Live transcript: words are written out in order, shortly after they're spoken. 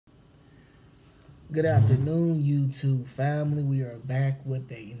Good afternoon, YouTube family. We are back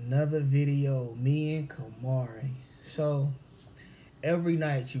with another video, me and Kamari. So, every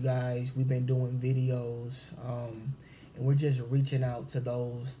night, you guys, we've been doing videos, and we're just reaching out to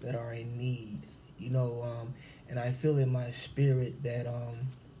those that are in need, and I feel in my spirit that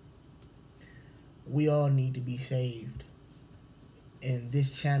we all need to be saved. And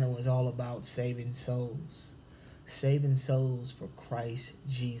this channel is all about saving souls for Christ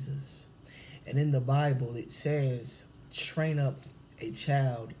Jesus. And in the Bible, it says, train up a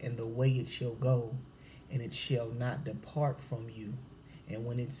child in the way it shall go, and it shall not depart from you. And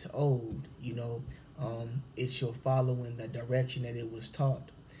when it's old, it shall follow in the direction that it was taught.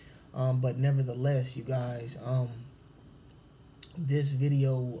 But nevertheless, you guys, this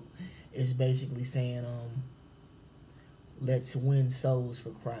video is basically saying, let's win souls for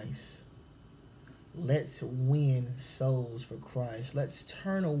Christ. Let's win souls for Christ. Let's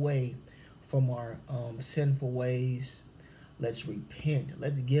turn away from our sinful ways. Let's repent.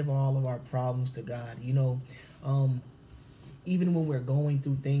 Let's give all of our problems to God. Even when we're going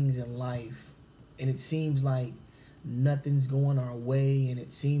through things in life and it seems like nothing's going our way and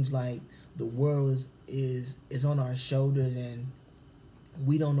it seems like the world is on our shoulders and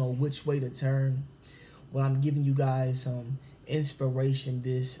we don't know which way to turn, well, I'm giving you guys some inspiration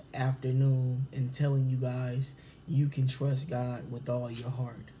this afternoon and telling you guys you can trust God with all your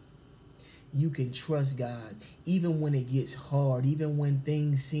heart. You can trust God even when it gets hard, even when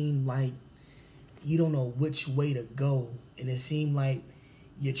things seem like you don't know which way to go and it seems like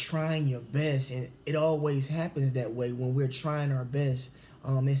you're trying your best, and it always happens that way when we're trying our best.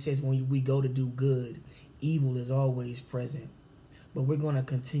 It says when we go to do good, evil is always present. But we're going to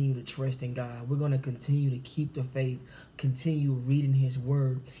continue to trust in God. We're going to continue to keep the faith, continue reading his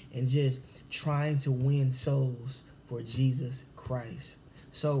word, and just trying to win souls for Jesus Christ.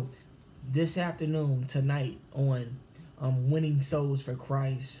 So this afternoon, tonight, on winning souls for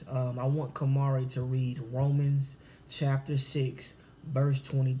Christ, I want Kamari to read Romans chapter 6, verse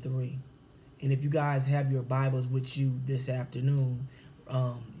 23. And if you guys have your Bibles with you this afternoon,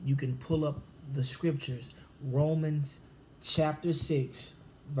 you can pull up the scriptures, Romans chapter 6,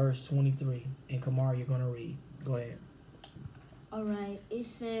 verse 23. And Kamari, you're going to read. Go ahead. All right. It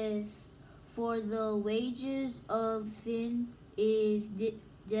says, "For the wages of sin is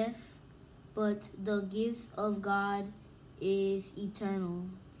death, but the gift of God is eternal."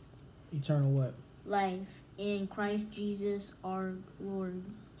 Eternal what? Life in Christ Jesus our Lord.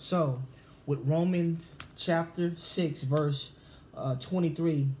 So, with Romans chapter 6, verse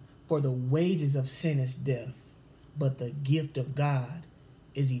 23, "For the wages of sin is death, but the gift of God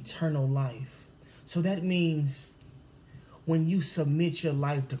is eternal life." So that means when you submit your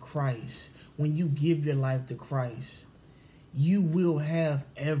life to Christ, when you give your life to Christ, you will have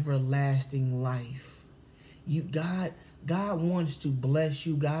everlasting life. God wants to bless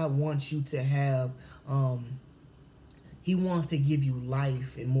you. God wants you to have, he wants to give you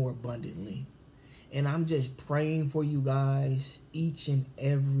life and more abundantly. And I'm just praying for you guys each and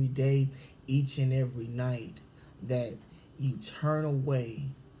every day, each and every night, that you turn away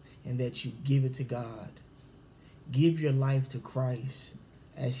and that you give it to God. Give your life to Christ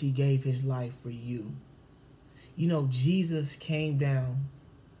as he gave his life for you. Jesus came down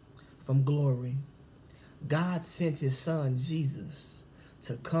from glory. God sent his son, Jesus,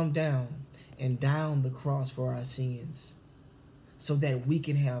 to come down and die on the cross for our sins so that we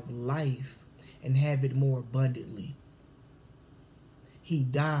can have life and have it more abundantly. He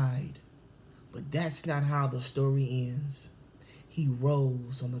died, but that's not how the story ends. He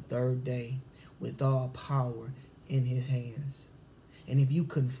rose on the third day with all power in his hands. And if you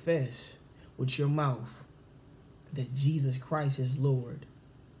confess with your mouth that Jesus Christ is Lord,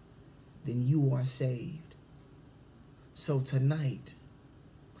 then you are saved. So tonight,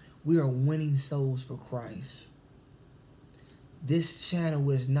 we are winning souls for Christ. This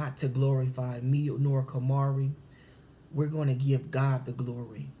channel is not to glorify me nor Kamari. We're going to give God the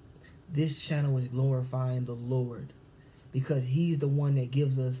glory. This channel is glorifying the Lord because he's the one that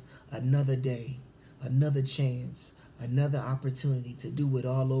gives us another day, another chance, another opportunity to do it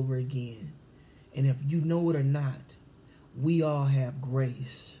all over again. And if you know it or not, we all have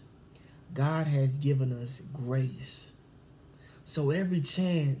grace. God has given us grace. So every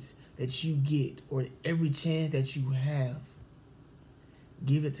chance that you get or every chance that you have,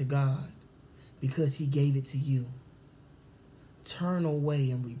 give it to God because he gave it to you. Turn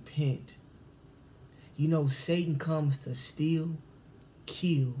away and repent. Satan comes to steal,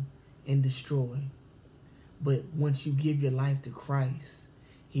 kill, and destroy. But once you give your life to Christ,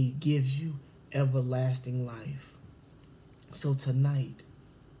 he gives you everlasting life. So tonight,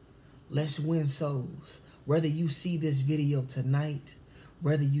 Let's win souls. Whether you see this video tonight,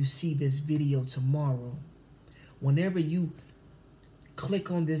 whether you see this video tomorrow, whenever you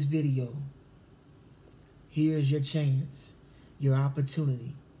click on this video, here's your chance, your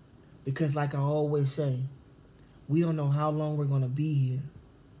opportunity. Because like I always say, we don't know how long we're going to be here.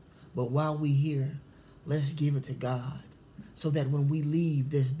 But while we're here, let's give it to God so that when we leave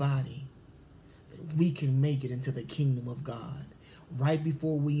this body, we can make it into the kingdom of God. Right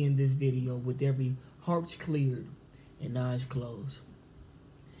before we end this video, with every hearts cleared and eyes closed.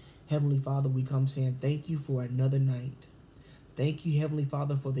 Heavenly Father, we come saying thank you for another night. Thank you, Heavenly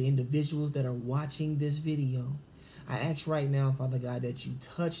Father, for the individuals that are watching this video. I ask right now, Father God, that you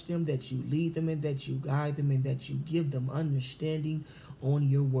touch them, that you lead them, and that you guide them, and that you give them understanding on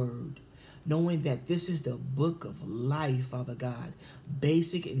your word. Knowing that this is the book of life, Father God.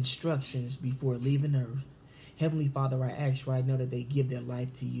 Basic instructions before leaving earth. Heavenly Father, I ask right now that they give their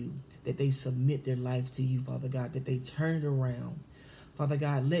life to you. That they submit their life to you, Father God. That they turn it around. Father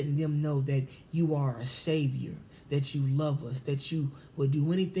God, letting them know that you are a Savior. That you love us. That you will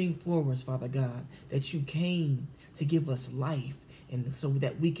do anything for us, Father God. That you came to give us life. And so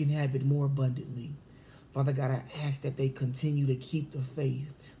that we can have it more abundantly. Father God, I ask that they continue to keep the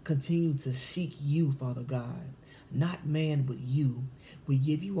faith. Continue to seek you, Father God. Not man, but you. We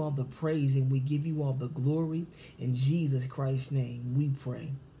give you all the praise and we give you all the glory. In Jesus Christ's name, we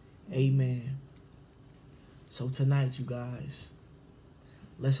pray. Amen. So tonight, you guys,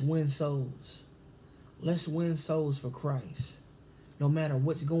 let's win souls. Let's win souls for Christ. No matter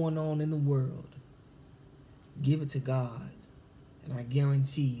what's going on in the world, give it to God. And I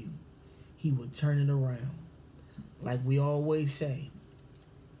guarantee you, he will turn it around. Like we always say,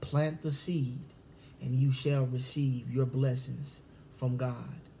 plant the seed and you shall receive your blessings from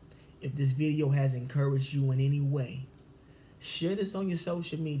God. If this video has encouraged you in any way, share this on your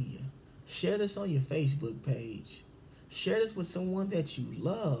social media. Share this on your Facebook page. Share this with someone that you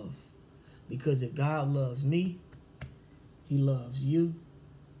love. Because if God loves me, he loves you.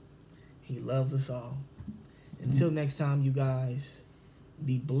 He loves us all. Until next time, you guys,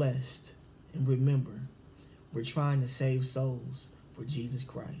 be blessed. And remember, we're trying to save souls for Jesus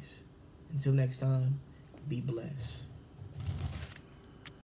Christ. Until next time, be blessed.